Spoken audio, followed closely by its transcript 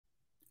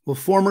Well,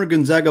 former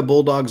Gonzaga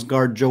Bulldogs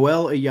guard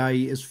Joel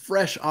Ayayi is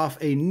fresh off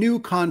a new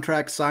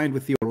contract signed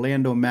with the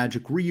Orlando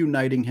Magic,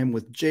 reuniting him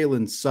with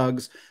Jalen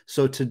Suggs.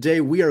 So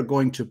today we are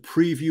going to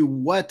preview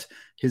what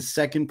his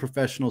second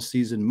professional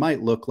season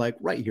might look like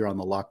right here on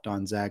the Locked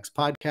On Zags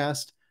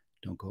podcast.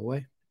 Don't go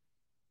away.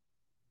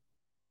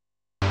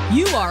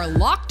 You are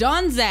Locked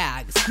On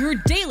Zags, your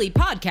daily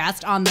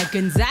podcast on the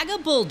Gonzaga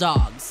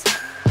Bulldogs.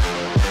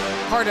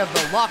 Part of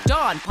the Locked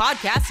On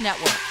Podcast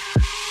Network.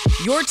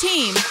 Your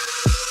team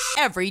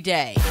every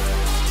day.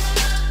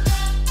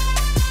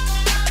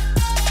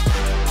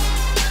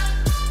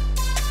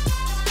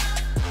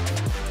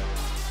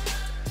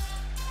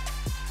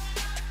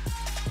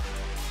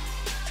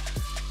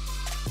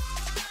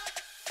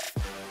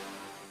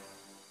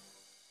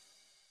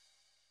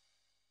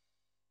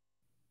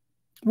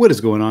 What is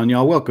going on,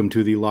 y'all? Welcome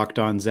to the Locked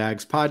On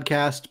Zags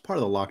podcast, part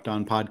of the Locked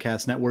On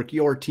Podcast Network,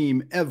 your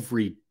team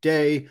every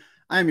day.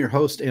 I'm your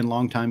host and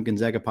longtime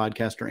Gonzaga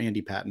podcaster,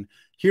 Andy Patton,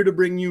 here to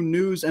bring you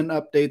news and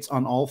updates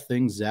on all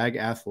things Zag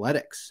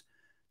athletics.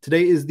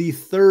 Today is the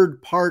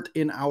third part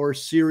in our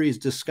series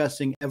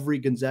discussing every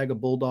Gonzaga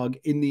Bulldog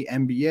in the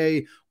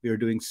NBA. We are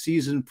doing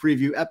season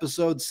preview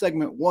episodes.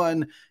 Segment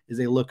 1 is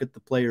a look at the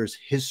players'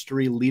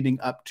 history leading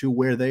up to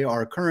where they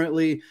are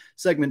currently.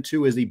 Segment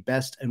 2 is the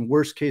best and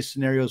worst case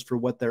scenarios for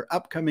what their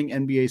upcoming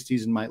NBA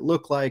season might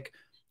look like.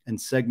 And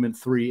segment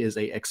 3 is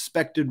a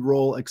expected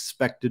role,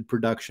 expected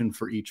production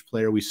for each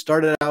player. We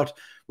started out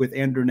with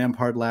Andrew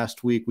Nembhard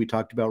last week. We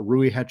talked about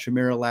Rui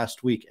Hachimura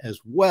last week as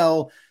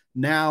well.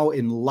 Now,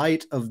 in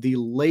light of the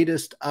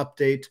latest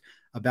update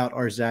about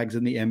our Zags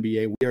in the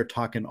NBA, we are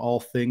talking all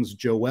things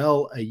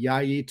Joel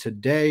Ayayi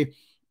today.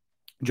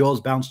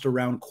 Joel's bounced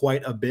around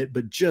quite a bit,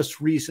 but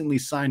just recently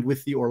signed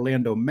with the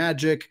Orlando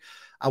Magic.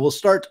 I will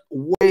start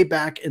way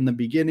back in the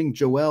beginning.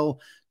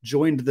 Joel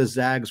joined the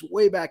Zags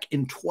way back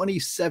in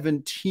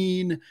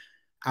 2017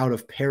 out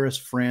of Paris,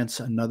 France.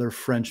 Another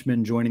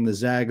Frenchman joining the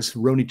Zags,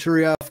 Rony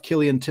Turiaf,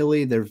 Killian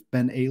Tilly. There have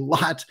been a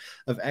lot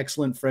of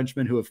excellent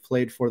Frenchmen who have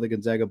played for the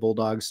Gonzaga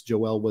Bulldogs.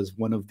 Joel was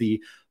one of the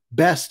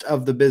best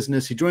of the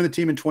business. He joined the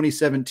team in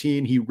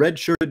 2017. He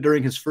redshirted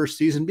during his first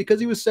season because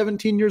he was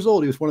 17 years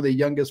old. He was one of the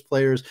youngest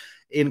players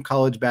in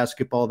college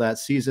basketball that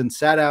season.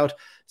 Sat out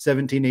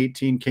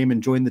 17-18, came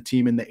and joined the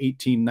team in the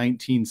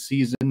 18-19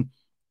 season.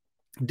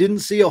 Didn't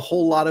see a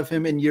whole lot of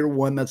him in year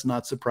one. That's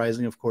not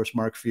surprising. Of course,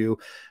 Mark Few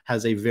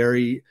has a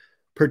very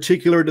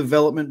particular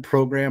development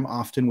program,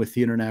 often with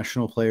the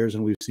international players,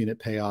 and we've seen it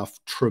pay off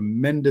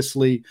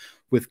tremendously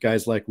with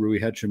guys like Rui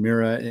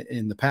Hachimura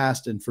in the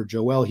past. And for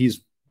Joel, he's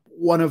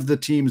one of the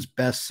team's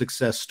best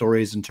success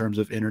stories in terms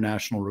of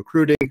international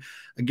recruiting.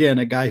 Again,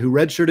 a guy who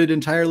redshirted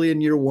entirely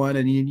in year one,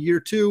 and in year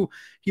two,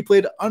 he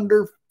played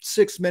under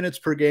 6 minutes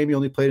per game. He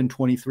only played in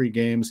 23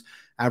 games,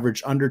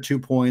 averaged under 2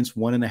 points,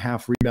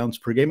 1.5 rebounds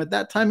per game. At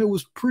that time, it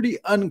was pretty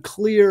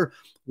unclear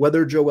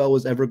whether Joel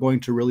was ever going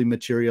to really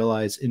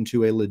materialize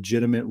into a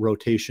legitimate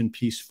rotation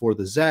piece for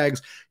the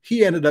Zags.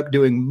 He ended up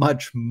doing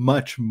much,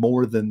 much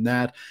more than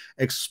that,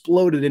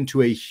 exploded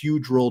into a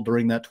huge role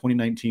during that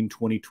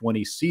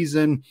 2019-2020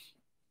 season.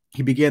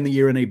 He began the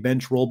year in a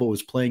bench role, but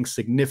was playing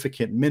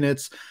significant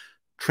minutes.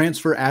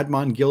 Transfer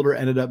Admon Gilder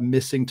ended up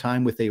missing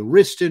time with a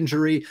wrist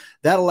injury.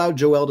 That allowed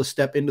Joel to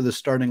step into the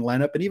starting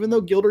lineup. And even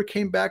though Gilder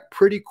came back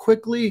pretty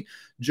quickly,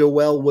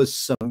 Joel was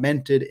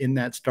cemented in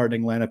that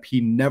starting lineup. He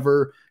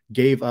never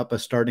gave up a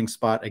starting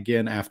spot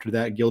again after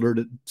that.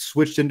 Gilder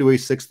switched into a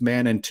sixth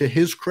man, and to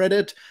his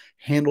credit,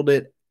 handled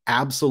it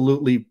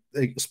absolutely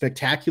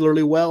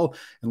spectacularly well.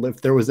 And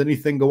if there was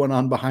anything going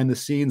on behind the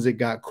scenes, it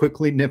got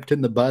quickly nipped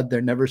in the bud.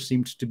 There never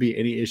seemed to be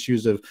any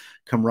issues of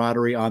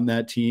camaraderie on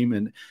that team,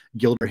 and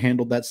Gilder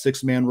handled that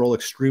six-man role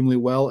extremely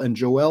well. And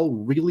Joel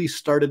really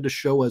started to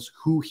show us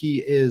who he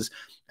is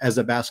as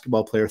a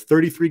basketball player.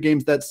 33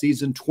 games that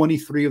season,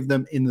 23 of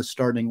them in the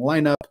starting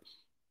lineup.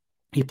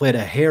 He played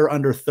a hair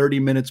under 30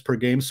 minutes per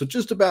game. So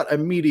just about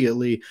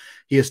immediately,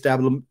 he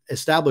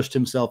established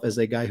himself as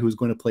a guy who was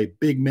going to play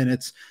big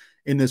minutes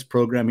in this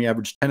program. He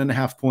averaged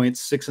 10.5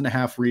 points,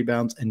 6.5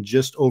 rebounds, and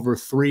just over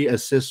 3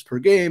 assists per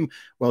game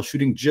while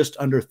shooting just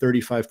under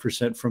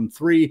 35% from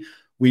three.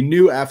 We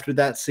knew after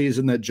that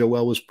season that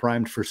Joel was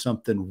primed for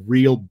something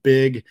real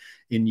big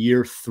in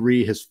year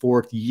 3, his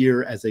 4th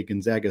year as a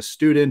Gonzaga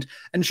student.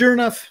 And sure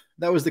enough,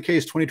 that was the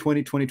case.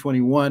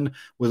 2020-2021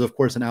 was, of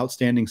course, an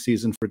outstanding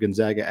season for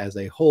Gonzaga as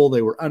a whole.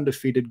 They were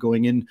undefeated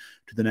going into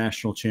the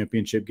national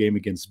championship game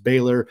against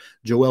Baylor.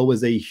 Joel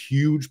was a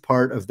huge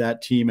part of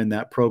that team and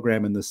that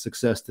program and the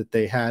success that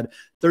they had.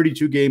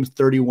 32 games,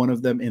 31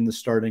 of them in the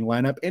starting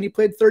lineup, and he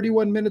played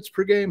 31 minutes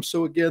per game.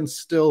 So again,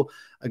 still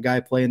a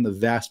guy playing the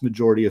vast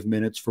majority of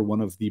minutes for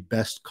one of the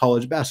best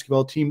college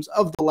basketball teams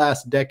of the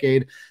last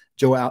decade.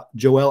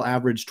 Joel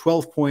averaged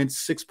 12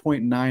 points,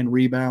 6.9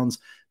 rebounds,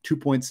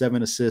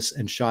 2.7 assists,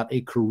 and shot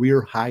a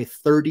career-high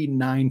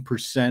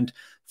 39%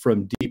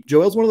 from deep.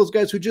 Joel's one of those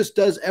guys who just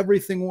does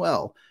everything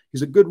well.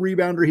 He's a good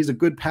rebounder. He's a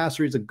good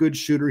passer. He's a good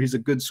shooter. He's a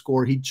good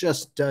scorer. He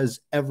just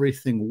does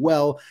everything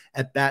well.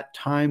 At that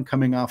time,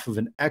 coming off of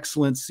an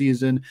excellent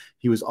season,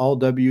 he was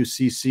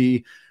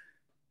All-WCC.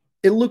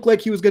 it looked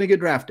like he was going to get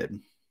drafted.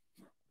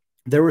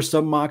 There were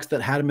some mocks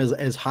that had him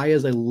as high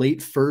as a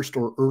late first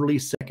or early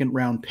second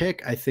round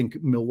pick. I think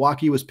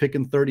Milwaukee was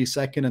picking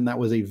 32nd, and that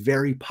was a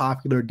very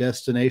popular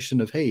destination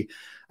of, hey,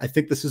 I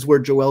think this is where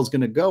Joel's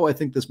going to go. I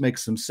think this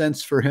makes some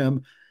sense for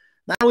him.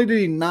 Not only did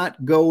he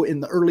not go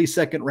in the early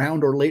second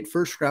round or late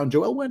first round,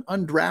 Joel went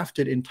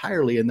undrafted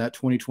entirely in that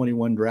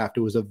 2021 draft.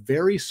 It was a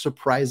very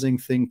surprising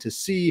thing to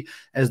see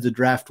as the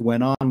draft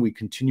went on. We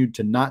continued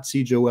to not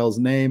see Joel's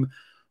name.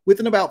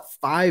 Within about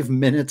 5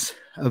 minutes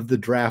of the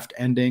draft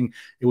ending,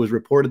 it was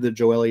reported that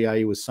Joel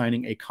Ayayi was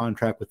signing a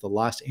contract with the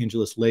Los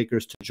Angeles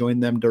Lakers to join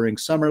them during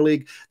Summer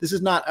League. This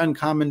is not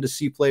uncommon to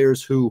see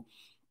players who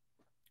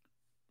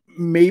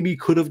maybe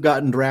could have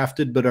gotten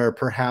drafted but are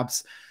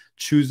perhaps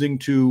choosing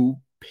to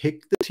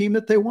pick the team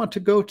that they want to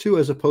go to,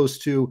 as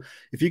opposed to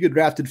if you get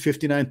drafted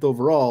 59th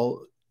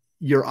overall,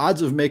 your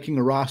odds of making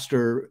a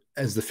roster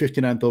as the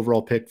 59th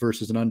overall pick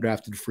versus an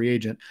undrafted free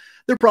agent,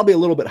 they're probably a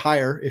little bit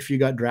higher if you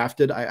got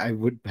drafted. I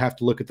would have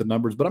to look at the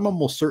numbers, but I'm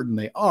almost certain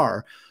they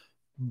are.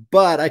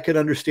 But I could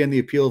understand the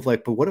appeal of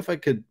like, but what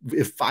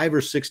if 5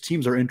 or 6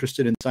 teams are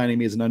interested in signing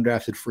me as an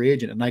undrafted free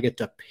agent and I get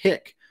to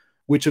pick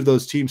which of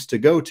those teams to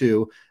go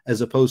to,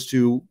 as opposed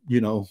to,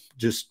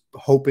 just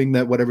hoping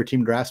that whatever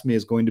team drafts me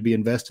is going to be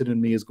invested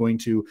in me, is going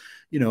to,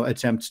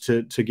 attempt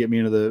to get me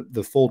into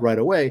the fold right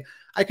away.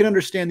 I can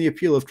understand the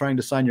appeal of trying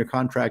to sign your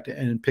contract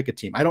and pick a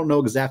team. I don't know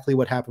exactly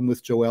what happened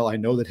with Joel. I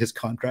know that his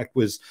contract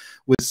was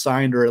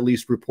signed, or at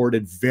least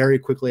reported, very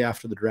quickly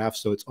after the draft.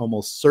 So it's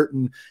almost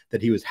certain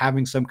that he was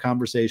having some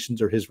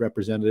conversations, or his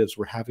representatives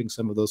were having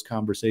some of those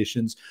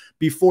conversations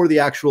before the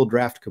actual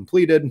draft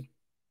completed.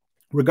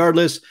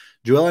 Regardless,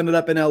 Joel ended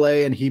up in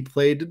LA, and he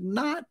played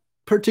not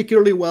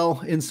particularly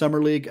well in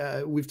Summer League.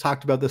 We've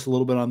talked about this a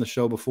little bit on the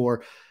show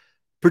before.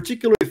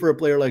 Particularly for a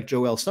player like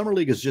Joel, Summer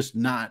League is just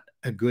not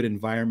a good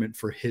environment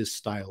for his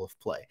style of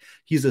play.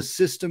 He's a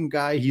system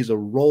guy. He's a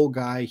role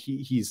guy.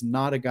 He's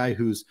not a guy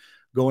who's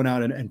going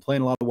out and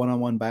playing a lot of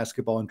one-on-one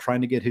basketball and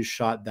trying to get his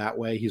shot that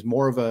way. He's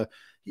more of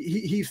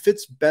he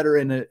fits better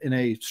in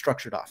a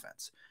structured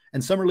offense.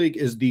 And Summer League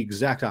is the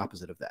exact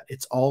opposite of that.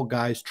 It's all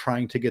guys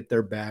trying to get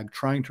their bag,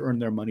 trying to earn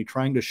their money,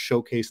 trying to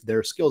showcase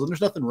their skills. And there's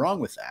nothing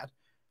wrong with that.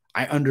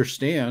 I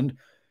understand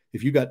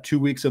if you got 2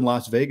 weeks in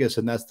Las Vegas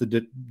and that's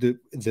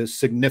the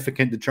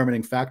significant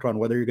determining factor on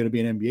whether you're going to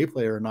be an NBA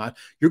player or not,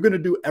 you're going to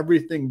do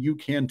everything you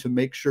can to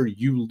make sure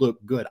you look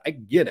good. I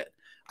get it.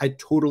 I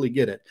totally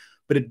get it.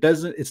 But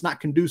it's not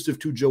conducive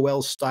to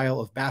Joel's style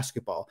of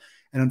basketball.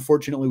 And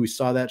unfortunately, we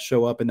saw that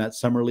show up in that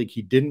Summer League.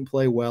 He didn't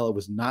play well. It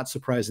was not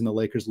surprising the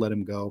Lakers let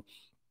him go.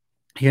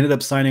 He ended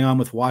up signing on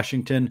with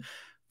Washington.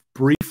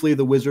 Briefly,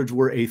 the Wizards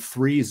were a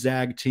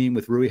 3-Zag team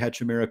with Rui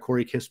Hachimura,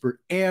 Corey Kispert,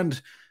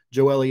 and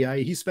Joel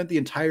Ayayi. He spent the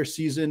entire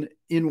season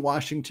in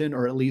Washington,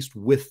 or at least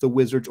with the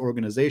Wizards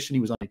organization.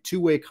 He was on a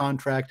 2-way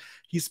contract.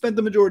 He spent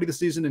the majority of the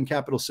season in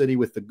Capital City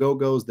with the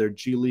Go-Go's, their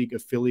G League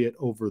affiliate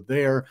over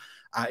there.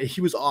 He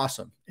was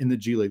awesome in the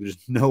G League. There's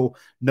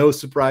no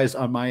surprise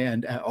on my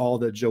end at all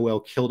that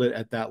Joel killed it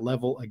at that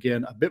level.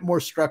 Again, a bit more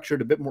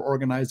structured, a bit more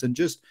organized, and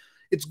just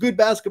it's good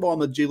basketball in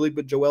the G League,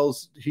 but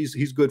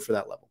he's good for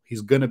that level.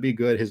 He's going to be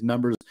good. His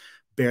numbers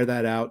bear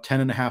that out.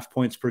 10.5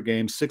 points per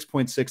game,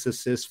 6.6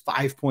 assists,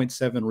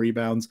 5.7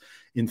 rebounds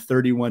in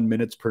 31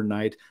 minutes per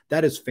night.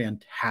 That is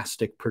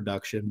fantastic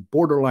production,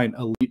 borderline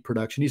elite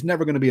production. He's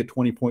never going to be a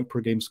 20-point per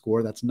game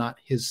scorer. That's not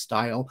his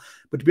style.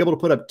 But to be able to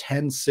put up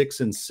 10, 6,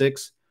 and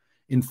 6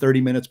 in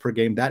 30 minutes per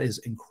game, that is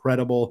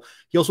incredible.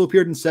 He also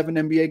appeared in 7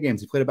 NBA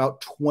games. He played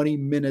about 20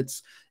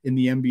 minutes in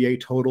the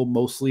NBA total,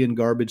 mostly in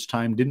garbage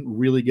time. Didn't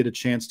really get a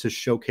chance to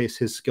showcase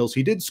his skills.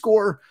 He did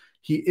score.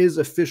 He is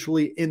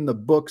officially in the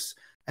books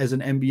as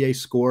an NBA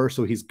scorer,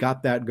 so he's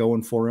got that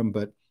going for him,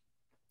 but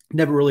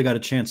never really got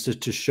a chance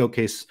to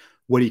showcase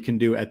what he can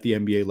do at the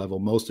NBA level.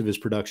 Most of his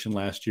production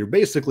last year,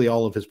 basically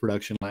all of his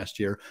production last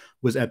year,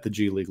 was at the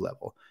G League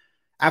level.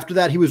 After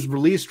that, he was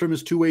released from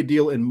his 2-way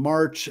deal in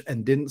March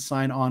and didn't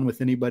sign on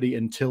with anybody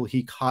until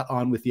he caught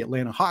on with the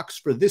Atlanta Hawks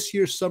for this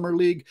year's Summer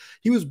League.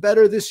 He was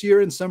better this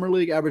year in Summer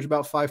League, averaged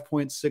about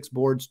 5.6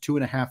 boards,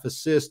 2.5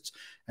 assists,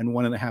 and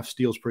 1.5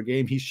 steals per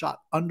game. He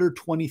shot under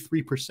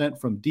 23%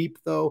 from deep,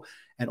 though,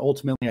 and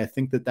ultimately I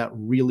think that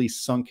really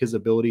sunk his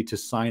ability to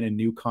sign a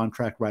new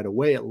contract right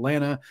away.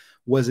 Atlanta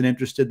wasn't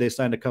interested. They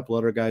signed a couple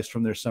other guys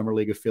from their Summer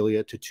League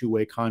affiliate to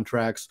 2-way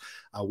contracts.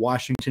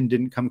 Washington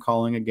didn't come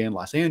calling again.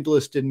 Los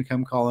Angeles didn't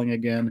come calling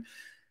again.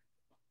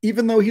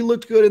 Even though he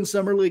looked good in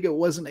Summer League, it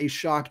wasn't a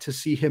shock to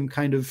see him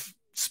kind of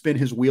spin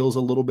his wheels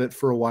a little bit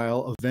for a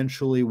while.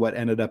 Eventually, what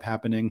ended up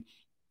happening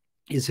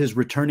is his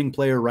returning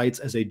player rights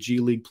as a G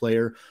League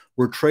player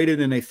were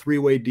traded in a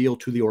 3-way deal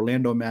to the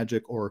Orlando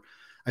Magic, or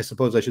I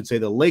suppose I should say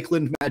the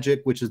Lakeland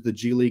Magic, which is the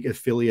G League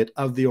affiliate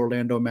of the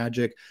Orlando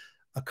Magic.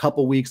 A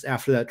couple weeks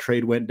after that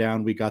trade went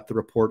down, we got the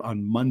report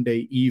on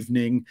Monday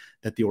evening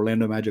that the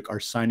Orlando Magic are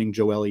signing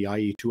Joel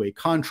Ayayi to a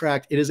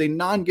contract. It is a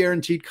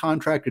non-guaranteed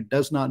contract. It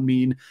does not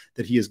mean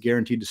that he is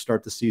guaranteed to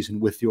start the season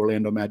with the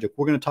Orlando Magic.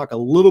 We're going to talk a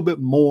little bit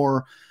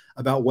more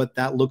about what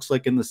that looks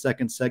like in the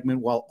second segment,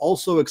 while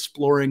also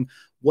exploring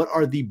what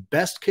are the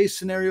best case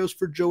scenarios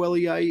for Joel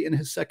Ayayi in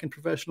his second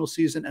professional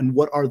season and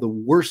what are the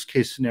worst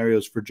case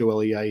scenarios for Joel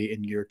Ayayi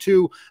in year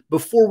two.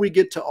 Before we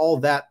get to all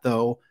that,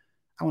 though,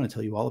 I want to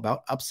tell you all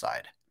about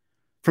Upside.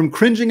 From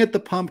cringing at the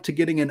pump to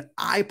getting an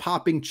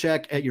eye-popping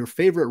check at your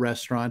favorite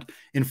restaurant,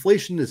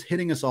 inflation is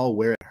hitting us all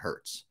where it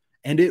hurts.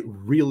 And it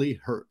really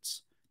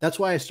hurts. That's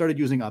why I started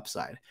using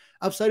Upside.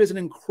 Upside is an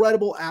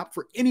incredible app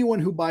for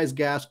anyone who buys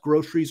gas,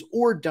 groceries,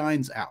 or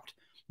dines out.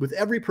 With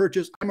every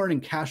purchase, I'm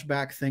earning cash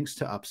back thanks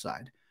to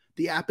Upside.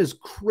 The app is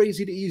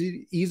crazy to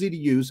easy to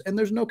use, and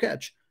there's no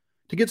catch.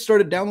 To get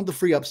started, download the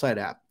free Upside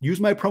app. Use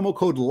my promo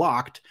code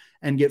LOCKED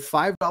and get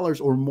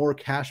 $5 or more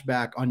cash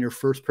back on your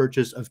first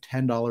purchase of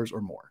 $10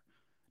 or more.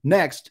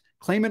 Next,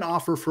 claim an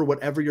offer for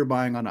whatever you're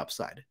buying on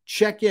Upside.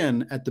 Check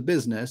in at the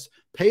business,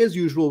 pay as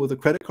usual with a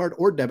credit card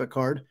or debit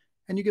card,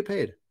 and you get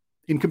paid.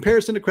 In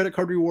comparison to credit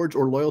card rewards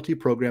or loyalty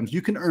programs,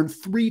 you can earn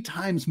 3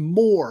 times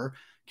more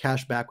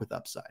cash back with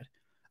Upside.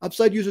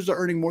 Upside users are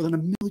earning more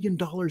than $1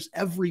 million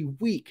every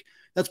week.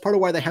 That's part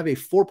of why they have a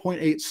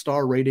 4.8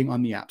 star rating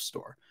on the App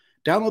Store.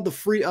 Download the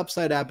free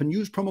Upside app and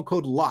use promo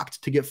code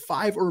LOCKED to get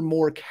 5 or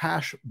more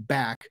cash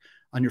back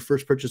on your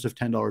first purchase of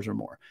 $10 or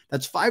more.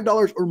 That's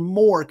 $5 or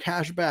more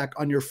cash back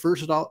on your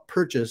first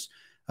purchase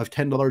of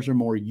 $10 or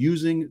more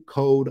using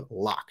code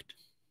LOCKED.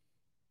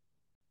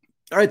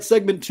 All right,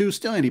 segment 2,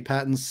 still Andy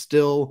Patton,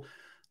 still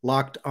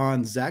Locked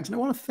On Zags. And I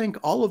want to thank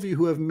all of you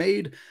who have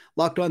made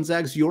Locked On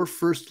Zags your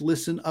first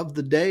listen of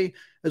the day,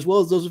 as well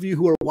as those of you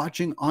who are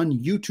watching on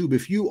YouTube.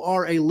 If you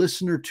are a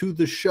listener to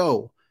the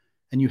show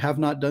and you have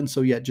not done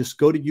so yet, just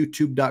go to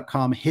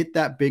youtube.com, hit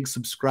that big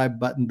subscribe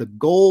button. The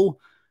goal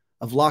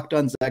of Locked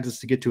On Zags is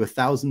to get to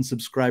 1,000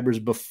 subscribers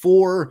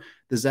before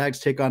the Zags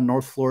take on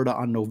North Florida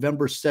on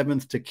November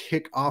 7th to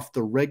kick off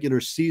the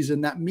regular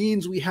season. That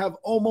means we have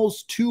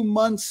almost 2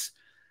 months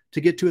to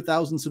get to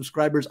 1,000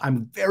 subscribers.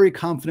 I'm very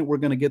confident we're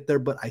going to get there,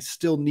 but I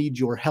still need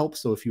your help.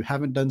 So if you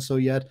haven't done so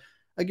yet,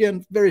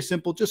 again, very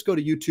simple. Just go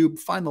to YouTube,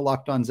 find the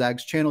Locked On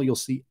Zags channel. You'll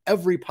see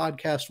every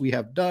podcast we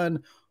have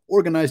done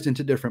organized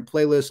into different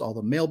playlists, all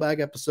the mailbag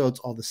episodes,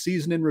 all the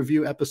season in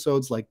review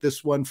episodes like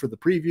this one for the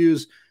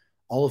previews.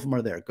 All of them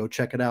are there. Go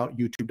check it out,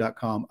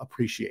 youtube.com.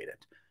 Appreciate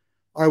it.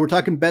 All right, we're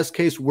talking best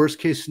case, worst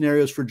case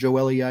scenarios for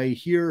Joel Ayayi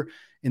here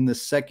in the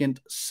second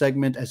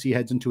segment as he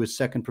heads into his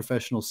second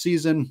professional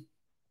season.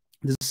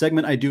 This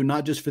segment I do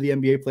not just for the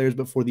NBA players,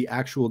 but for the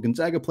actual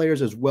Gonzaga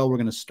players as well. We're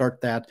going to start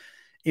that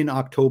in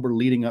October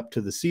leading up to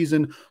the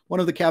season.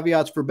 One of the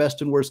caveats for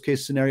best and worst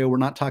case scenario, we're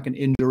not talking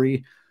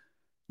injury.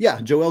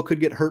 Yeah, Joel could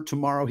get hurt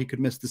tomorrow. He could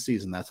miss the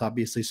season. That's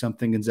obviously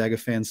something Gonzaga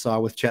fans saw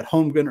with Chet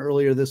Holmgren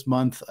earlier this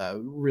month.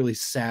 Really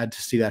sad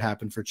to see that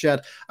happen for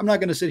Chet. I'm not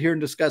going to sit here and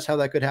discuss how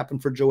that could happen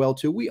for Joel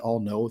too. We all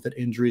know that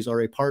injuries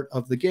are a part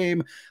of the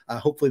game.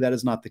 Hopefully that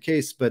is not the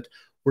case, but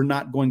we're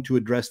not going to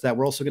address that.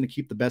 We're also going to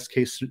keep the best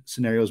case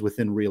scenarios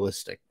within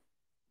realistic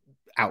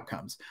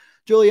outcomes.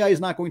 Joel Ayayi is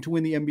not going to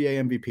win the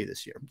NBA MVP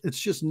this year. It's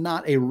just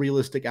not a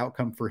realistic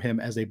outcome for him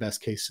as a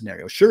best case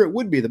scenario. Sure, it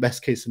would be the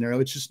best case scenario.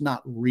 It's just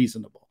not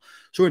reasonable.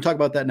 So we're going to talk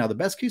about that now. The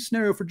best case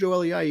scenario for Joel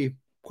Ayayi,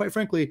 quite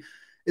frankly,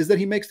 is that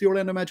he makes the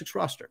Orlando Magic's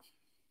roster.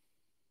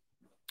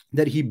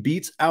 That he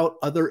beats out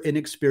other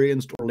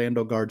inexperienced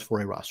Orlando guards for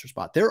a roster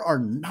spot. There are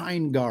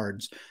 9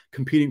 guards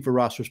competing for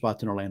roster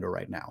spots in Orlando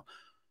right now.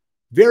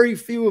 Very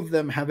few of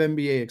them have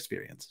NBA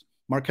experience.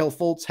 Markelle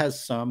Fultz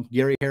has some.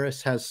 Gary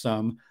Harris has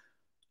some.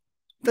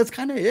 That's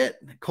kind of it.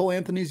 Cole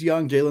Anthony's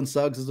young. Jalen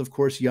Suggs is, of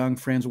course, young.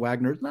 Franz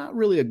Wagner is not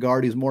really a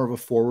guard. He's more of a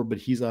forward, but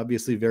he's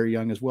obviously very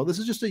young as well. This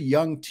is just a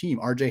young team.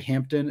 RJ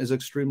Hampton is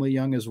extremely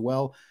young as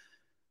well.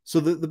 So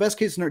the best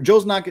case scenario,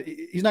 he's not going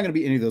to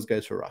be any of those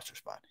guys for a roster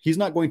spot. He's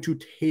not going to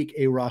take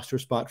a roster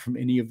spot from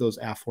any of those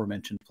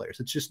aforementioned players.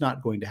 It's just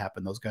not going to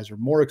happen. Those guys are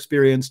more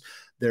experienced.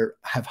 They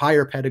have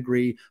higher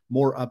pedigree,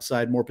 more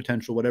upside, more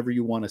potential, whatever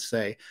you want to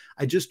say.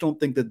 I just don't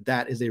think that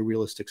that is a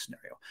realistic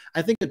scenario.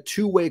 I think a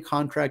 2-way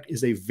contract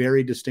is a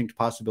very distinct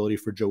possibility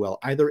for Joel,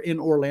 either in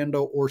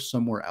Orlando or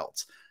somewhere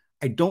else.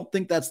 I don't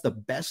think that's the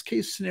best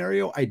case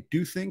scenario. I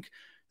do think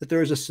that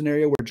there is a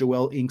scenario where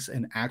Joel inks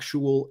an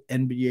actual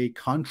NBA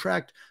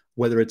contract,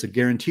 whether it's a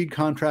guaranteed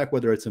contract,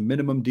 whether it's a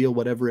minimum deal,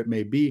 whatever it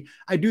may be.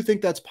 I do think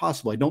that's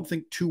possible. I don't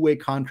think 2-way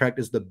contract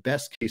is the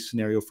best case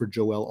scenario for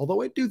Joel,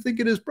 although I do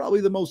think it is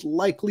probably the most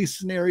likely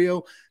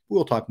scenario.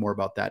 We'll talk more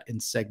about that in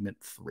segment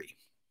 3.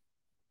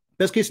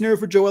 Best case scenario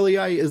for Joel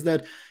Ayayi is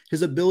that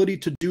his ability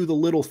to do the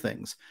little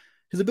things,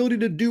 his ability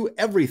to do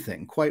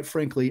everything, quite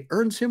frankly,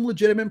 earns him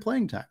legitimate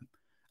playing time.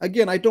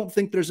 Again, I don't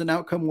think there's an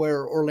outcome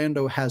where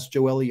Orlando has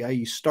Joel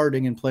Ayayi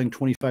starting and playing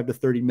 25 to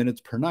 30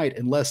 minutes per night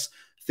unless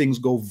things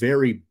go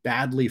very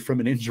badly from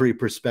an injury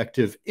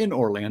perspective in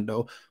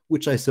Orlando,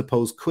 which I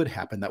suppose could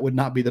happen. That would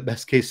not be the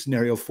best case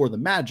scenario for the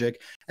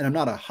Magic, and I'm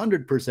not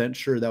 100%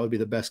 sure that would be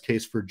the best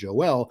case for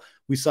Joel.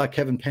 We saw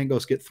Kevin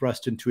Pangos get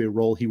thrust into a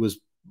role he was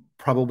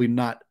probably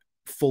not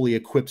fully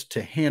equipped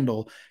to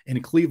handle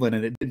in Cleveland,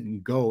 and it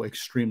didn't go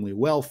extremely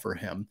well for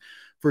him.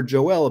 For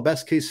Joel, a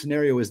best case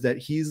scenario is that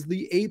he's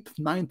the 8th,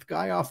 9th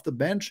guy off the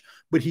bench,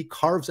 but he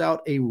carves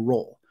out a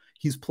role.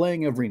 He's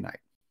playing every night.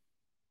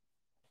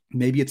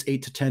 Maybe it's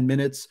 8 to 10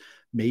 minutes.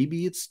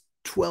 Maybe it's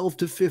 12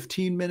 to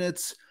 15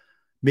 minutes.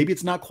 Maybe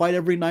it's not quite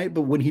every night,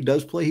 but when he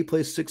does play, he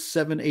plays 6,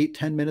 7, 8,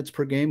 10 minutes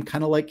per game,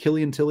 kind of like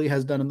Killian Tilly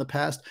has done in the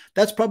past.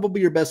 That's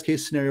probably your best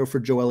case scenario for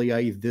Joel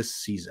Ayayi this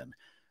season.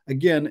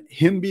 Again,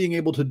 him being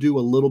able to do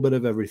a little bit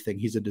of everything.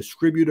 He's a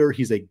distributor.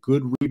 He's a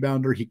good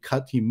rebounder.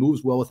 He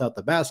moves well without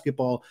the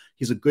basketball.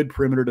 He's a good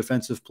perimeter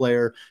defensive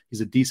player.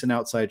 He's a decent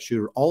outside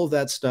shooter. All of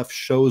that stuff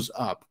shows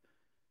up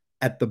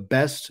at the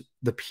best,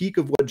 the peak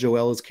of what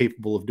Joel is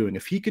capable of doing.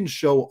 If he can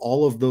show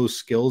all of those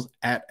skills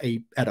at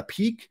a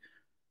peak,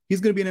 he's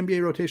going to be an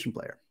NBA rotation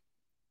player.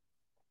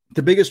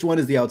 The biggest one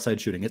is the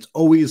outside shooting. It's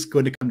always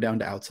going to come down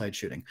to outside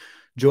shooting.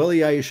 Joel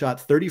Ayayi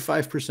shot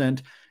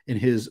 35% in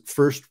his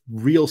first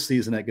real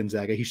season at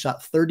Gonzaga. He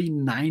shot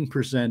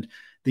 39%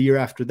 the year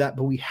after that,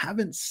 but we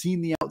haven't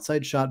seen the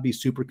outside shot be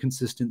super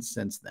consistent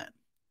since then.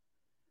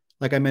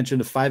 Like I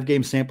mentioned, a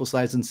 5-game sample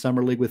size in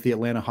Summer League with the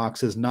Atlanta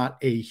Hawks is not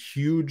a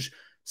huge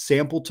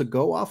sample to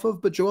go off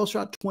of, but Joel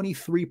shot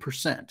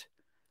 23%.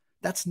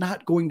 That's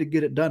not going to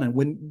get it done. And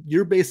when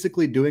you're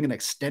basically doing an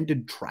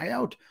extended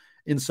tryout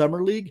in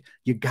Summer League,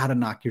 you got to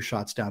knock your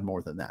shots down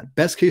more than that.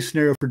 Best case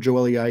scenario for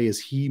Joel Ayayi is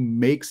he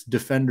makes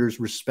defenders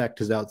respect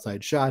his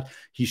outside shot.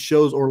 He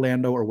shows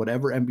Orlando or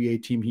whatever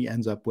NBA team he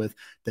ends up with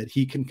that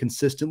he can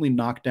consistently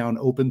knock down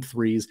open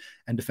threes,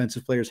 and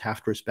defensive players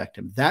have to respect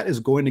him. That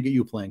is going to get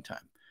you playing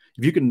time.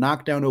 If you can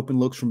knock down open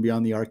looks from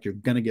beyond the arc, you're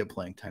going to get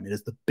playing time. It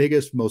is the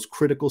biggest, most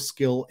critical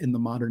skill in the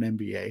modern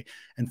NBA.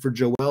 And for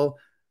Joel,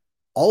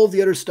 all of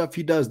the other stuff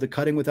he does, the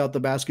cutting without the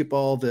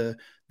basketball, the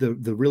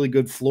really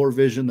good floor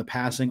vision, the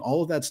passing,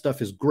 all of that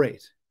stuff is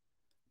great.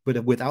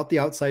 But without the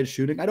outside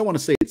shooting, I don't want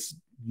to say it's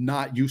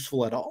not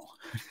useful at all.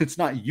 It's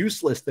not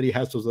useless that he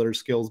has those other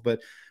skills,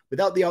 but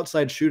without the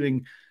outside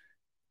shooting,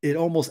 it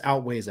almost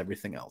outweighs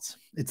everything else.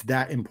 It's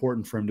that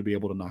important for him to be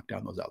able to knock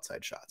down those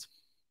outside shots.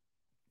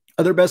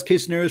 Other best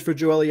case scenarios for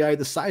Joel Ayayi,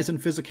 the size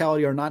and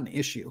physicality are not an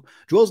issue.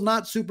 Joel's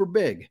not super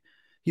big.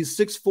 He's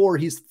 6'4",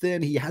 he's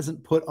thin, he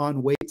hasn't put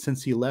on weight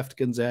since he left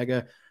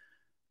Gonzaga.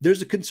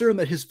 There's a concern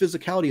that his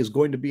physicality is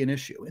going to be an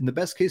issue. In the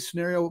best case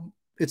scenario,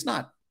 it's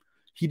not.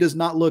 He does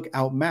not look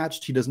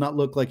outmatched. He does not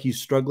look like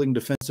he's struggling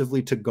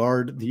defensively to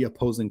guard the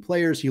opposing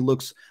players. He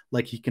looks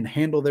like he can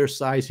handle their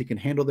size, he can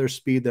handle their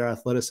speed, their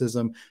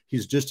athleticism.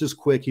 He's just as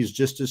quick, he's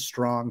just as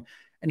strong,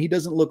 and he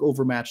doesn't look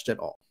overmatched at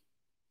all.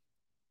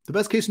 The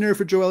best case scenario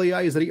for Joel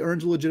Ayayi is that he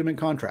earns a legitimate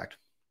contract.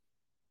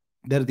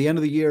 That at the end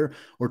of the year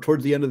or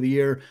towards the end of the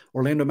year,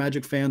 Orlando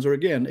Magic fans, or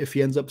again, if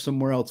he ends up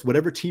somewhere else,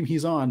 whatever team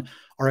he's on,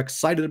 are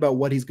excited about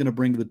what he's going to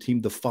bring to the team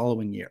the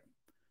following year.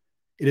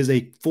 It is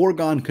a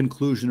foregone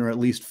conclusion, or at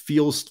least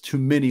feels to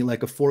many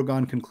like a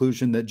foregone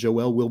conclusion, that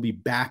Joel will be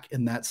back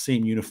in that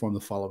same uniform the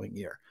following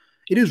year.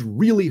 It is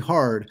really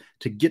hard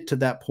to get to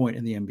that point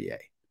in the NBA.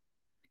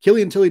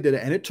 Killian Tilly did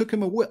it, and it took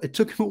him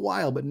a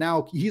while, but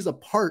now he's a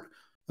part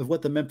of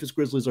what the Memphis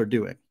Grizzlies are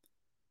doing.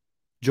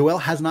 Joel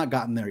has not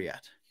gotten there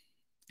yet.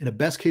 In a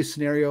best case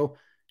scenario,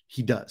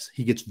 he does.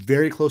 He gets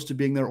very close to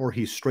being there, or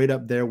he's straight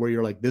up there where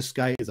you're like, this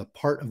guy is a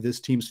part of this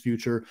team's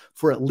future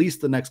for at least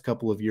the next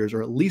couple of years,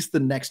 or at least the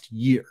next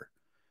year.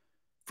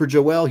 For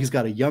Joel, he's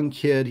got a young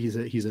kid.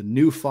 He's a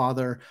new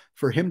father.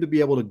 For him to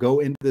be able to go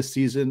into this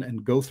season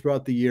and go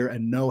throughout the year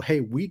and know, hey,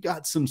 we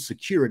got some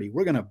security.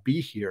 We're going to be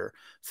here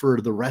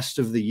for the rest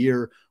of the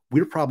year.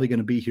 We're probably going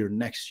to be here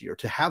next year.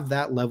 To have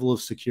that level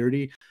of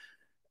security,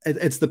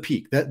 it's the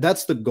peak.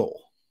 That's the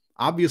goal.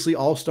 Obviously,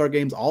 all-star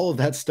games, all of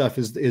that stuff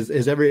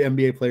is every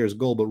NBA player's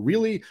goal. But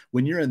really,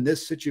 when you're in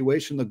this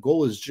situation, the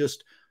goal is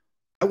just,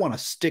 I want to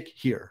stick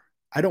here.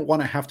 I don't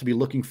want to have to be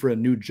looking for a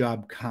new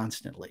job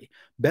constantly.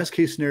 Best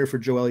case scenario for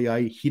Joel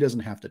Ayayi, he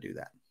doesn't have to do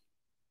that.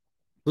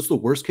 What's the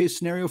worst case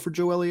scenario for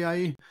Joel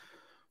Ayayi?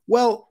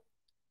 Well,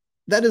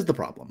 that is the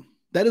problem.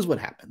 That is what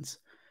happens.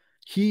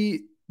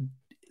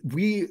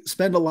 We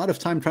spend a lot of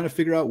time trying to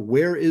figure out,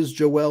 where is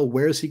Joel?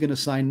 Where is he going to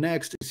sign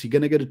next? Is he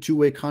going to get a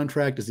 2-way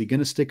contract? Is he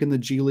going to stick in the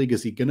G League?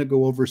 Is he going to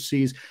go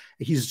overseas?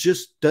 He's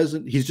just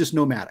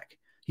nomadic.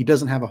 He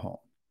doesn't have a home.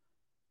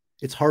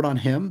 It's hard on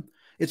him.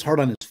 It's hard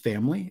on his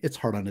family. It's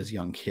hard on his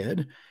young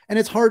kid. And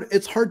it's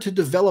hard to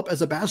develop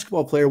as a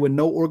basketball player when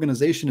no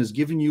organization is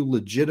giving you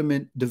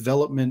legitimate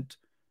development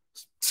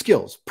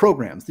skills,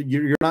 programs.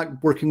 You're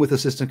not working with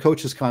assistant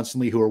coaches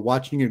constantly who are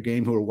watching your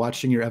game, who are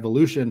watching your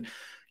evolution.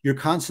 You're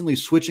constantly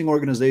switching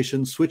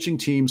organizations, switching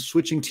teams,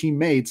 switching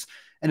teammates,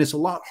 and it's a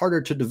lot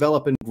harder to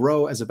develop and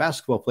grow as a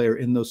basketball player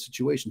in those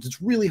situations.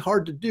 It's really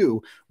hard to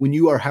do when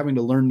you are having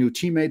to learn new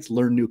teammates,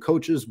 learn new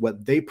coaches,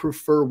 what they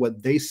prefer,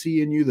 what they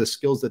see in you, the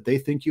skills that they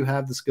think you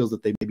have, the skills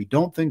that they maybe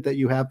don't think that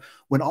you have,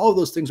 when all of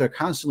those things are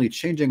constantly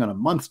changing on a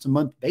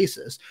month-to-month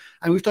basis.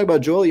 And we've talked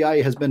about Joel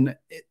Ayayi has been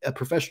a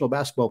professional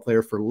basketball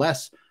player for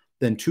less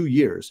than 2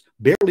 years,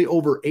 barely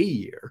over a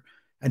year.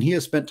 And he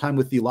has spent time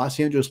with the Los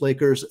Angeles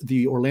Lakers,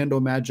 the Orlando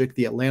Magic,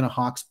 the Atlanta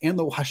Hawks, and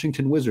the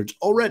Washington Wizards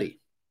already.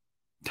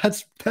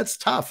 That's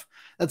tough.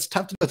 That's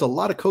tough. That's a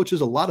lot of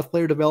coaches, a lot of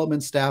player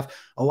development staff,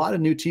 a lot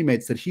of new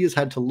teammates that he has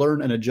had to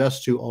learn and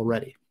adjust to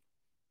already.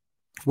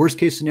 Worst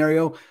case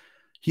scenario,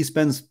 he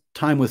spends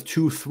time with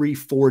 2, 3,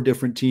 4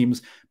 different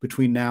teams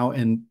between now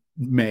and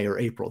May or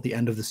April, the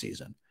end of the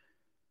season.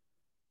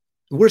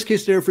 The worst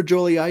case scenario for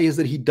Joel Ayayi is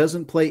that he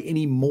doesn't play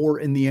any more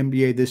in the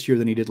NBA this year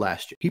than he did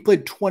last year. He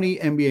played 20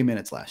 NBA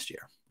minutes last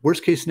year.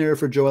 Worst case scenario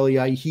for Joel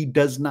Ayayi, he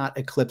does not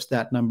eclipse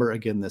that number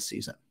again this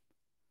season.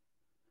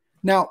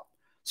 Now,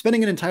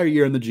 spending an entire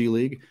year in the G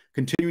League,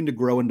 continuing to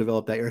grow and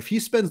develop that year, if he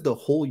spends the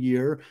whole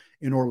year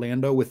in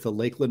Orlando with the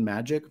Lakeland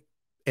Magic,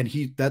 and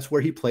that's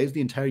where he plays the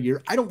entire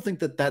year, I don't think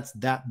that that's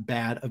that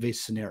bad of a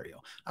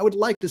scenario. I would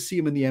like to see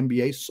him in the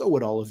NBA. So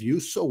would all of you.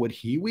 So would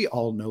he. We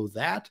all know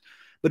that.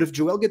 But if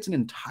Joel gets an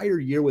entire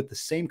year with the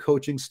same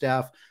coaching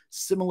staff,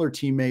 similar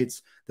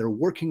teammates, they're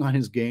working on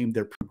his game,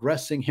 they're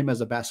progressing him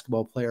as a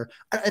basketball player,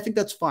 I think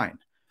that's fine.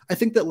 I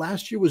think that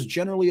last year was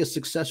generally a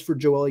success for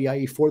Joel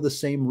Ayayi for the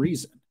same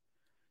reason.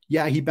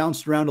 Yeah, he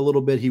bounced around a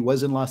little bit. He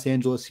was in Los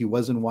Angeles. He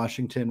was in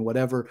Washington,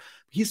 whatever.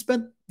 He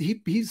spent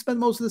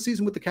most of the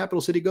season with the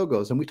Capital City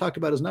Go-Go's, and we talked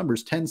about his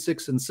numbers, 10,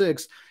 6, and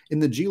 6 in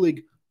the G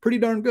League. Pretty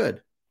darn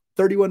good.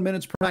 31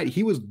 minutes per night.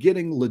 He was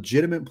getting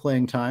legitimate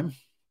playing time.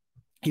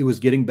 He was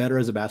getting better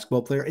as a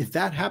basketball player. If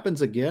that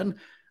happens again,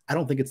 I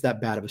don't think it's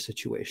that bad of a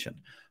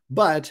situation.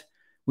 But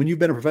when you've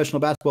been a professional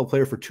basketball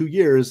player for 2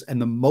 years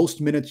and the most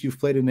minutes you've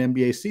played in an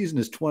NBA season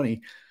is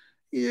 20,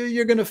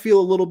 you're going to feel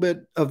a little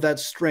bit of that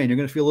strain. You're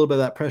going to feel a little bit of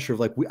that pressure of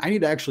like, I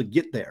need to actually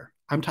get there.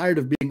 I'm tired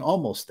of being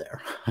almost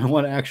there. I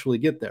want to actually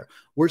get there.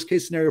 Worst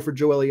case scenario for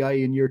Joel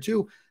Ayayi in year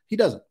 2, he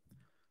doesn't.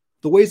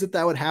 The ways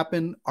that would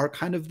happen are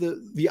kind of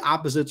the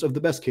opposites of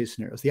the best case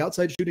scenarios. The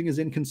outside shooting is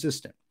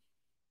inconsistent.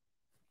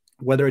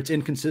 Whether it's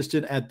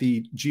inconsistent at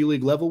the G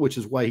League level, which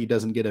is why he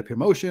doesn't get a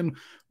promotion,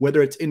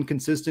 whether it's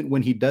inconsistent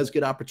when he does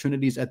get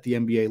opportunities at the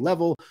NBA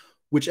level,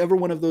 whichever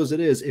one of those it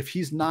is, if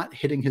he's not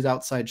hitting his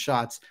outside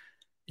shots,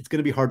 it's going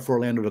to be hard for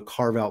Orlando to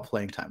carve out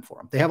playing time for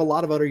him. They have a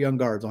lot of other young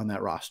guards on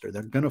that roster.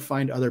 They're going to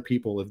find other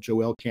people if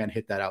Joel can't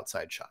hit that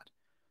outside shot.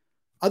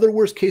 Other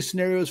worst case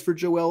scenarios for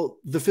Joel,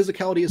 the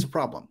physicality is a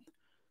problem.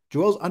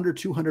 Joel's under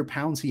 200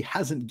 pounds. He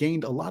hasn't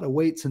gained a lot of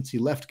weight since he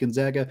left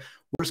Gonzaga.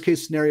 Worst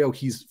case scenario,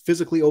 he's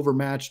physically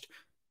overmatched.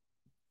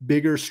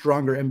 Bigger,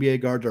 stronger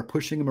NBA guards are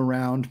pushing him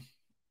around.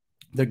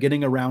 They're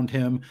getting around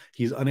him.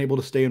 He's unable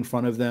to stay in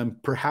front of them.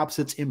 Perhaps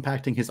it's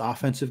impacting his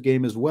offensive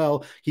game as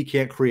well. He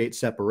can't create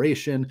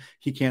separation.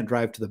 He can't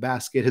drive to the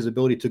basket. His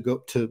ability to go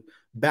to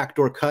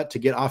backdoor cut to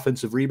get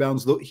offensive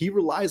rebounds, though he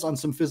relies on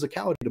some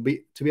physicality to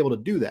be able to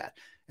do that.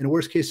 In a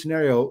worst case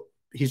scenario,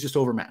 he's just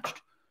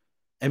overmatched.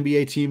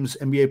 NBA teams,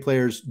 NBA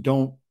players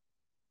don't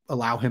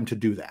allow him to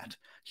do that.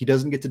 He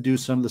doesn't get to do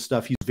some of the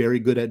stuff he's very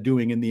good at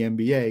doing in the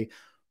NBA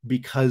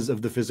because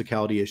of the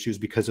physicality issues,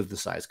 because of the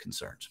size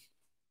concerns.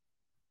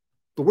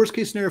 The worst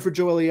case scenario for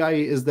Joel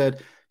Ayayi is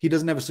that he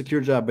doesn't have a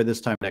secure job by this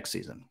time next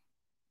season.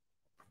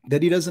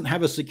 That he doesn't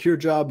have a secure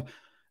job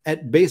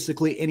at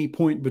basically any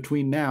point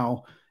between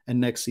now and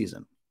next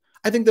season.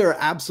 I think there are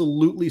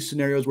absolutely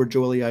scenarios where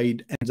Joel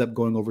Ayayi ends up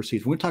going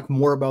overseas. We're going to talk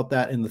more about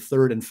that in the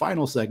third and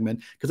final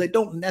segment because I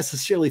don't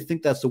necessarily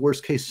think that's the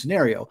worst case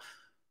scenario.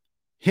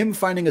 Him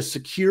finding a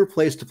secure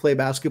place to play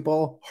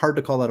basketball, hard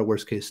to call that a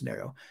worst case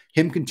scenario.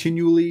 Him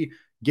continually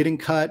getting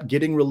cut,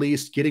 getting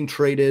released, getting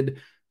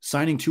traded,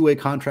 signing two-way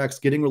contracts,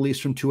 getting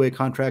released from two-way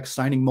contracts,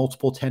 signing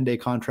multiple 10-day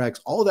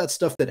contracts, all of that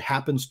stuff that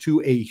happens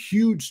to a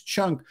huge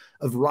chunk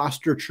of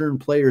roster churn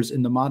players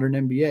in the modern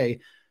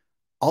NBA.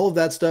 All of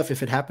that stuff,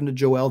 if it happened to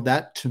Joel,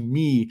 that to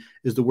me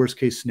is the worst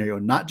case scenario,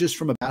 not just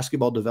from a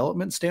basketball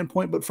development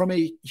standpoint, but from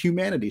a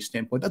humanity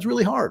standpoint. That's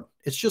really hard.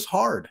 It's just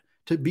hard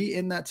to be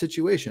in that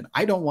situation.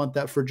 I don't want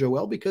that for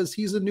Joel because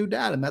he's a new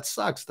dad and that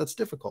sucks. That's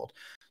difficult.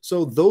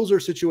 So those are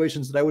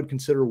situations that I would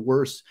consider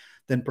worse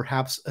than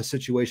perhaps a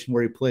situation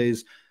where he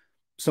plays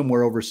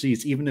somewhere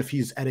overseas, even if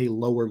he's at a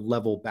lower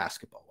level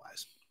basketball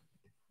wise.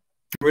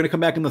 We're going to come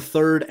back in the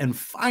third and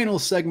final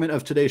segment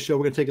of today's show.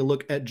 We're going to take a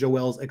look at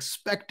Joel's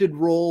expected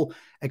role,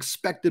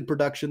 expected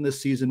production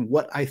this season,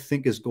 what I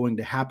think is going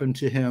to happen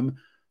to him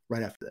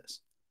right after this.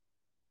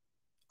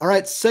 All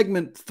right,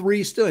 segment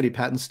 3, still Andy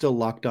Patton, still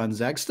Locked On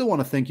Zags. Still want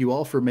to thank you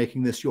all for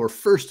making this your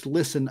first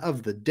listen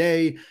of the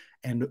day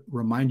and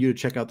remind you to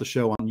check out the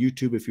show on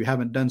YouTube if you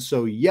haven't done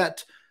so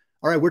yet.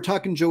 All right, we're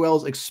talking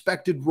Joel's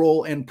expected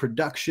role and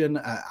production.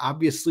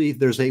 Obviously,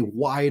 there's a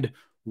wide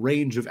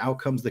range of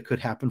outcomes that could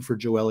happen for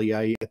Joel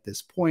Ayayi at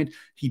this point.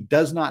 He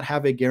does not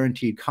have a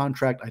guaranteed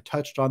contract. I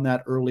touched on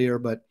that earlier,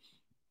 but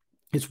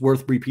it's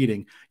worth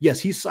repeating. Yes,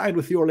 he's signed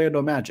with the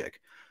Orlando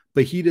Magic,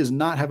 but he does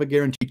not have a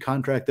guaranteed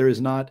contract. There is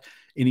not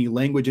any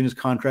language in his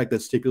contract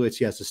that stipulates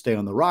he has to stay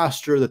on the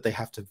roster, that they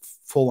have to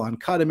full-on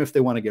cut him if they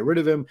want to get rid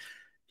of him.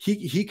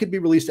 He could be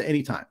released at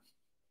any time.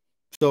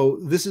 So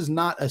this is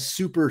not a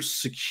super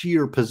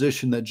secure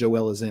position that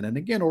Joel is in. And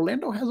again,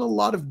 Orlando has a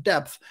lot of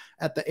depth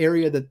at the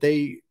area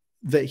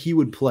that he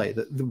would play.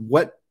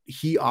 What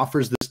he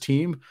offers this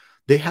team,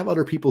 they have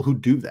other people who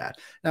do that.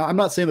 Now, I'm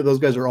not saying that those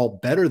guys are all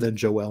better than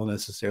Joel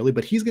necessarily,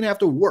 but he's going to have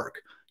to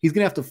work. He's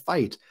going to have to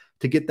fight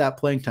to get that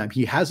playing time.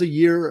 He has a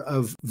year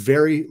of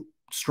very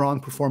strong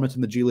performance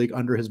in the G League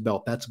under his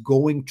belt. That's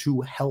going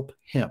to help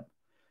him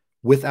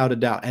without a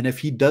doubt. And if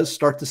he does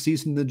start the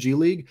season in the G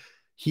League,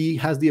 he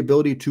has the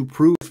ability to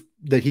prove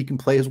that he can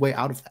play his way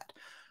out of that.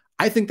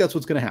 I think that's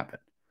what's going to happen.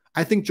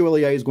 I think Joel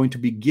Ayayi is going to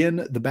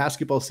begin the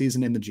basketball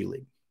season in the G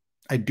League.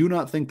 I do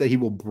not think that he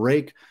will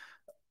break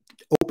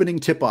opening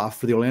tip-off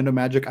for the Orlando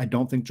Magic. I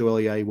don't think Joel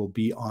Ayayi will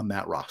be on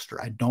that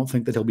roster. I don't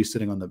think that he'll be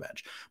sitting on the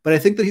bench. But I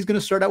think that he's going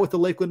to start out with the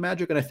Lakeland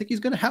Magic, and I think he's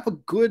going to have a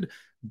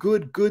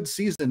good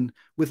season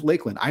with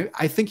Lakeland.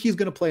 I think he's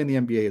going to play in the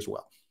NBA as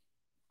well.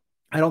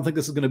 I don't think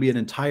this is going to be an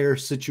entire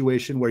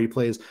situation where he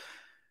plays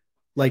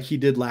like he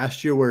did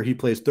last year, where he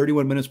plays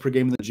 31 minutes per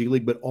game in the G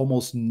League, but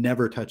almost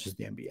never touches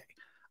the NBA.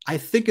 I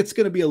think it's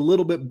going to be a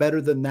little bit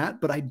better than that,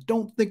 but I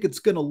don't think it's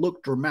going to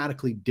look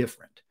dramatically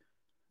different.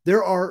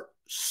 There are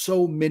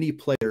so many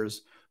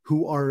players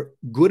who are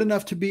good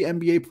enough to be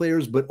NBA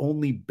players, but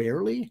only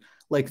barely.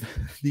 Like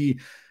the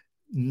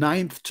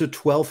 9th to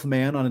 12th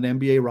man on an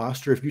NBA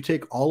roster, if you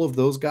take all of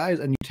those guys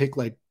and you take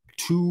like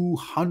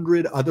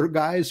 200 other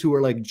guys who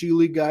are like G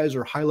League guys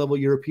or high-level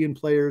European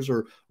players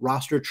or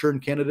roster churn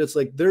candidates,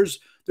 like there's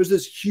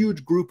this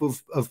huge group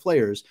of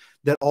players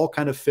that all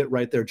kind of fit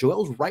right there.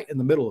 Joel's right in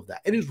the middle of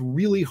that. It is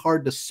really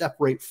hard to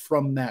separate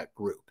from that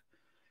group.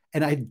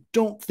 And I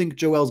don't think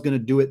Joel's going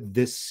to do it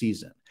this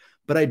season,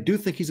 but I do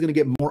think he's going to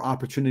get more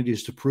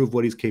opportunities to prove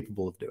what he's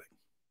capable of doing.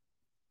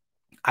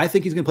 I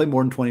think he's going to play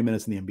more than 20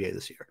 minutes in the NBA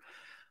this year.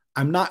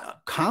 I'm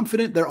not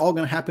confident they're all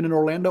going to happen in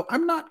Orlando.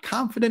 I'm not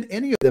confident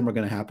any of them are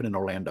going to happen in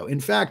Orlando.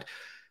 In fact,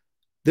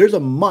 there's a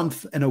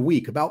month and a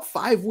week, about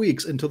 5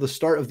 weeks until the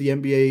start of the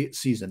NBA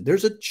season.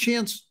 There's a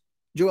chance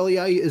Joel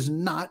Ayayi is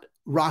not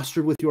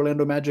rostered with the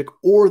Orlando Magic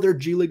or their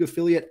G League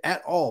affiliate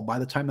at all by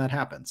the time that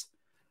happens.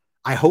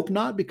 I hope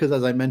not, because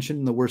as I mentioned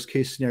in the worst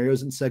case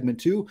scenarios in segment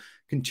 2,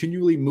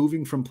 continually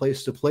moving from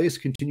place to place,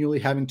 continually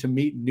having to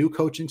meet new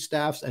coaching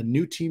staffs and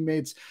new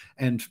teammates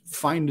and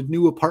find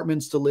new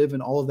apartments to live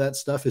in, all of that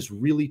stuff is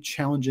really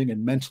challenging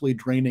and mentally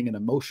draining and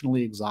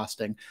emotionally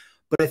exhausting.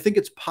 But I think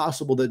it's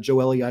possible that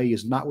Joel Ayayi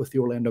is not with the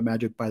Orlando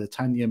Magic by the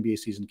time the NBA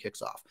season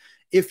kicks off.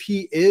 If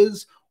he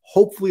is,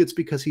 hopefully it's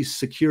because he's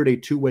secured a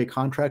two-way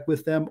contract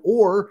with them,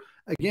 or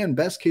again,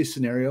 best case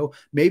scenario,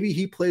 maybe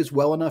he plays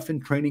well enough in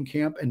training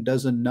camp and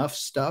does enough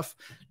stuff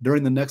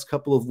during the next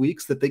couple of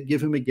weeks that they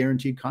give him a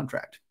guaranteed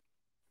contract,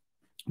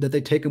 that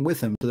they take him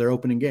with him to their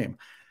opening game.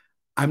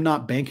 I'm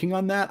not banking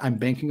on that. I'm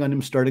banking on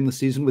him starting the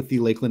season with the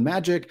Lakeland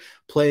Magic,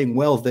 playing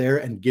well there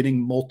and getting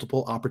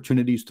multiple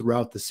opportunities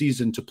throughout the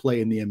season to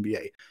play in the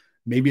NBA.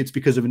 Maybe it's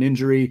because of an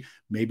injury.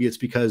 Maybe it's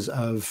because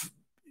of,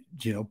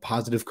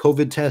 positive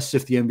COVID tests,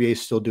 if the NBA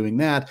is still doing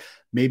that.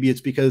 Maybe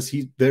it's because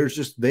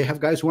they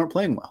have guys who aren't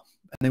playing well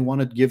and they want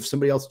to give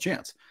somebody else a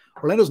chance.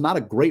 Orlando's not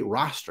a great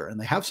roster,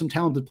 and they have some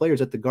talented players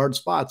at the guard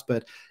spots,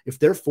 but if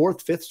they're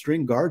 4th, 5th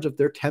string guards, if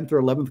they're 10th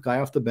or 11th guy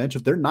off the bench,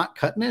 if they're not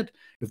cutting it,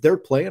 if they're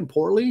playing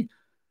poorly,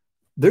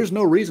 there's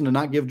no reason to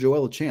not give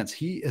Joel a chance.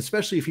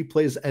 Especially if he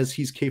plays as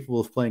he's capable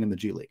of playing in the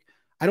G League.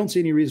 I don't see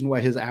any reason why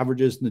his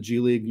averages in the G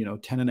League,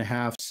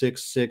 10.5,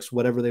 6,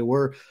 whatever they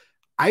were.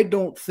 I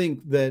don't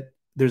think that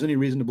there's any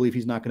reason to believe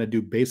he's not going to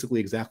do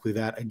basically exactly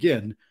that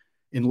again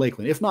in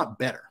Lakeland, if not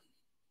better.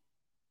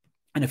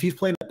 And if he's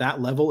playing at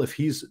that level, if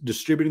he's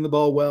distributing the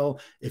ball well,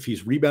 if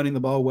he's rebounding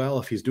the ball well,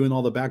 if he's doing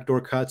all the backdoor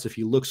cuts, if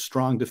he looks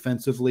strong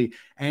defensively,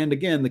 and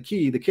again, the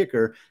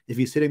kicker, if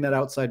he's hitting that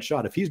outside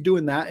shot, if he's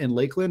doing that in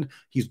Lakeland,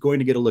 he's going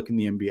to get a look in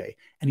the NBA.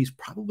 And he's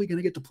probably going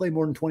to get to play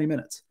more than 20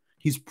 minutes.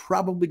 He's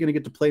probably going to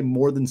get to play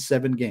more than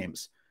 7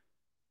 games.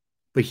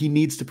 But he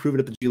needs to prove it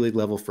at the G League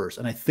level first.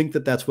 And I think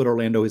that that's what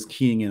Orlando is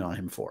keying in on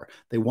him for.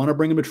 They want to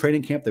bring him to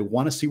training camp. They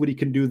want to see what he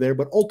can do there.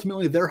 But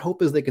ultimately, their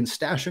hope is they can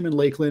stash him in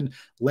Lakeland,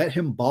 let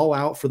him ball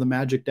out for the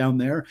Magic down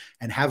there,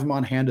 and have him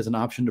on hand as an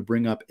option to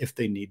bring up if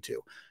they need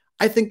to.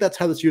 I think that's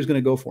how this year is going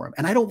to go for him.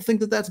 And I don't think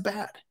that that's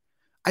bad.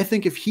 I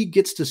think if he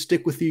gets to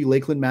stick with the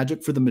Lakeland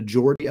Magic for the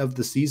majority of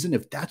the season,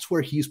 if that's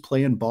where he's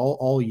playing ball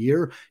all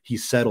year, he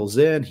settles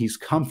in, he's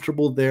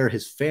comfortable there,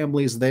 his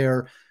family's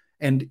there.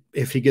 And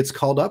if he gets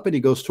called up and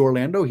he goes to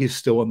Orlando, he's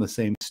still in the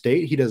same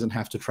state. He doesn't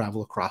have to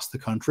travel across the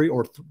country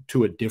or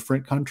to a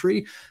different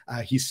country.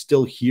 He's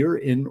still here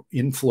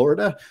in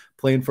Florida,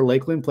 playing for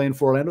Lakeland, playing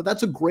for Orlando.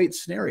 That's a great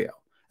scenario.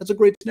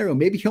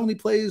 Maybe he only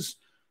plays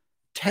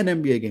 10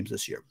 NBA games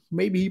this year.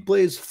 Maybe he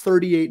plays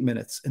 38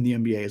 minutes in the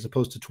NBA as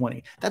opposed to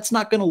 20. That's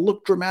not going to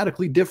look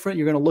dramatically different.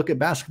 You're going to look at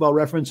Basketball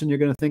Reference and you're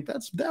going to think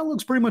that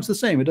looks pretty much the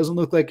same. It doesn't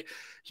look like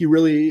he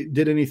really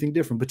did anything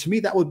different. But to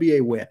me, that would be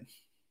a win.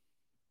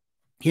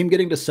 Him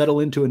getting to settle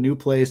into a new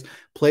place,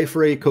 play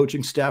for a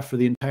coaching staff for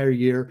the entire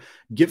year,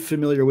 get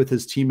familiar with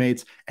his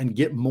teammates, and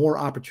get more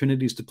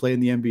opportunities to play in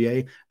the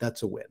NBA,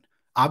 that's a win.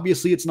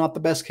 Obviously, it's not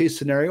the best case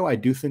scenario. I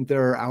do think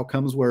there are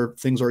outcomes where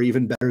things are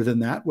even better than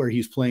that, where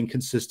he's playing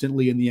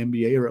consistently in the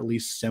NBA or at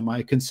least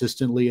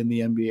semi-consistently in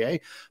the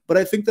NBA. But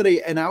I think that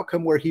an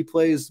outcome where he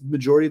plays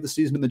majority of the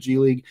season in the G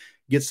League,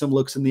 gets some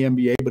looks in the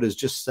NBA, but is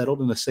just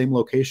settled in the same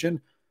location,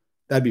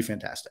 that'd be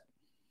fantastic.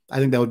 I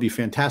think that would be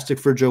fantastic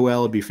for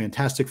Joel. It'd be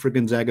fantastic for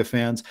Gonzaga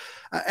fans.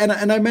 And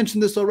I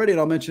mentioned this already,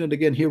 and I'll mention it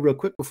again here real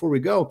quick before we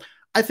go.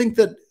 I think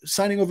that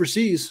signing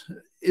overseas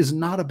is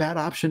not a bad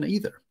option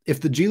either.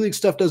 If the G League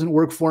stuff doesn't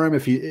work for him,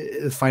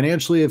 if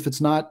financially, if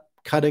it's not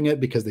cutting it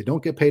because they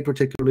don't get paid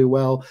particularly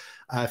well,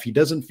 if he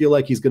doesn't feel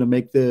like he's going to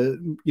make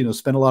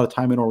spend a lot of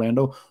time in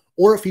Orlando,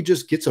 or if he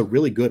just gets a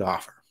really good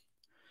offer.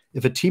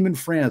 If a team in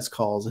France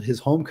calls his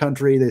home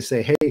country, they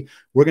say, hey,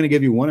 we're going to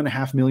give you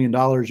 $1.5 million.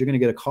 You're going to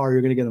get a car.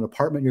 You're going to get an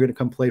apartment. You're going to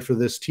come play for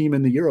this team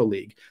in the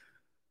EuroLeague.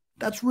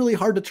 That's really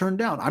hard to turn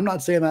down. I'm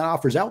not saying that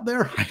offer's out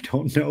there. I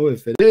don't know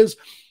if it is,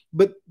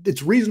 but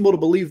it's reasonable to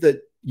believe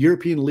that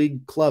European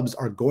League clubs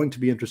are going to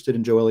be interested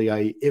in Joel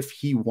Ayayi if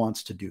he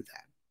wants to do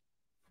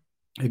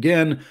that.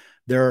 Again,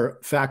 there are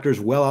factors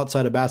well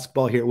outside of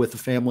basketball here with the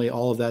family,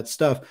 all of that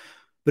stuff.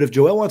 But if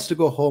Joel wants to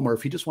go home, or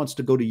if he just wants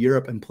to go to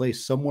Europe and play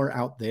somewhere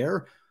out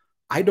there,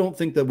 I don't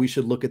think that we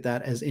should look at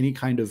that as any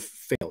kind of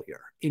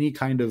failure, any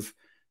kind of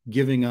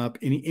giving up,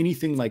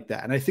 anything like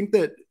that. And I think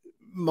that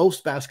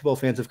most basketball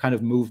fans have kind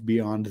of moved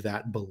beyond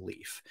that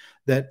belief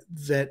that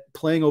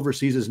playing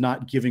overseas is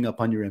not giving up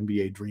on your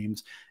NBA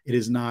dreams. It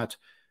is not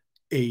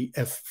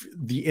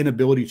the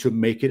inability to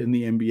make it in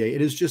the NBA.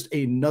 It is just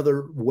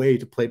another way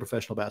to play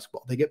professional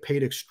basketball. They get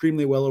paid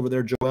extremely well over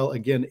there. Joel,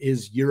 again,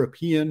 is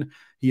European.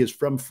 He is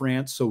from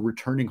France, so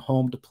returning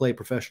home to play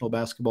professional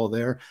basketball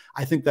there,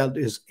 I think that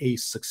is a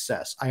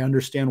success. I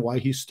understand why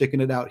he's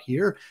sticking it out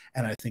here,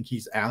 and I think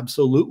he's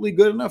absolutely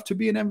good enough to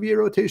be an NBA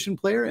rotation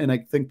player, and I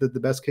think that the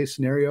best case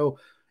scenario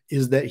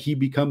is that he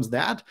becomes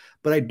that,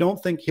 but I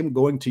don't think him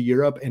going to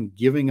Europe and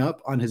giving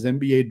up on his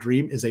NBA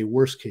dream is a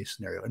worst case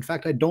scenario. In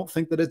fact, I don't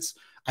think that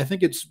I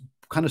think it's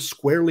kind of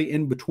squarely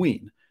in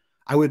between.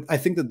 I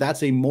think that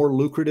that's a more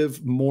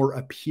lucrative, more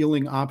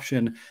appealing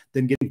option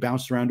than getting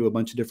bounced around to a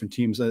bunch of different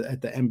teams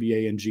at the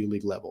NBA and G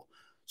League level.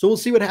 So we'll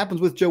see what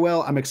happens with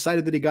Joel. I'm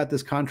excited that he got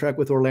this contract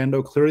with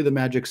Orlando. Clearly the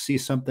Magic see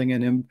something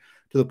in him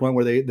to the point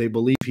where they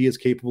believe he is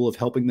capable of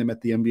helping them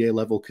at the NBA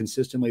level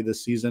consistently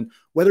this season.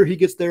 Whether he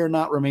gets there or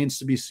not remains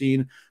to be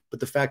seen, but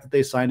the fact that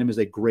they signed him is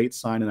a great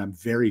sign, and I'm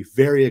very,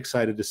 very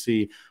excited to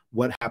see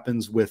what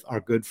happens with our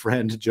good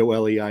friend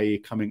Joel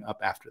Ayayi coming up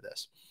after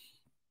this.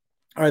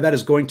 All right, that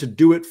is going to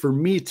do it for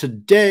me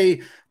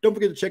today. Don't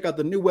forget to check out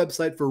the new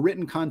website for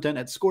written content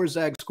at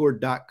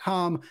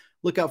scorezagscore.com.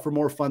 Look out for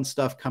more fun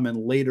stuff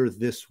coming later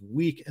this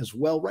week as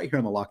well, right here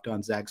on the Locked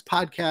On Zags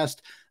podcast.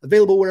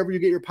 Available wherever you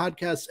get your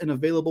podcasts and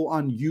available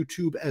on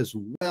YouTube as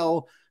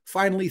well.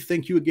 Finally,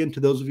 thank you again to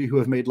those of you who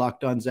have made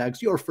Locked On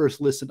Zags your first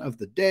listen of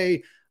the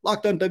day.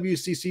 Locked On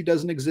WCC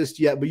doesn't exist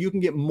yet, but you can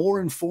get more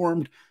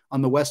informed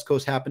on the West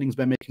Coast happenings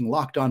by making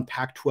Locked On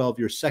Pac-12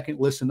 your second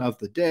listen of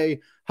the day.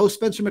 Host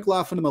Spencer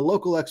McLaughlin and the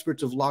local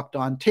experts of Locked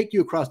On take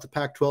you across the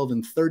Pac-12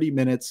 in 30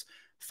 minutes,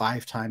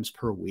 5 times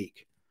per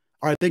week.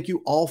 All right, thank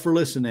you all for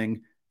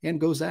listening,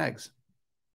 and go Zags.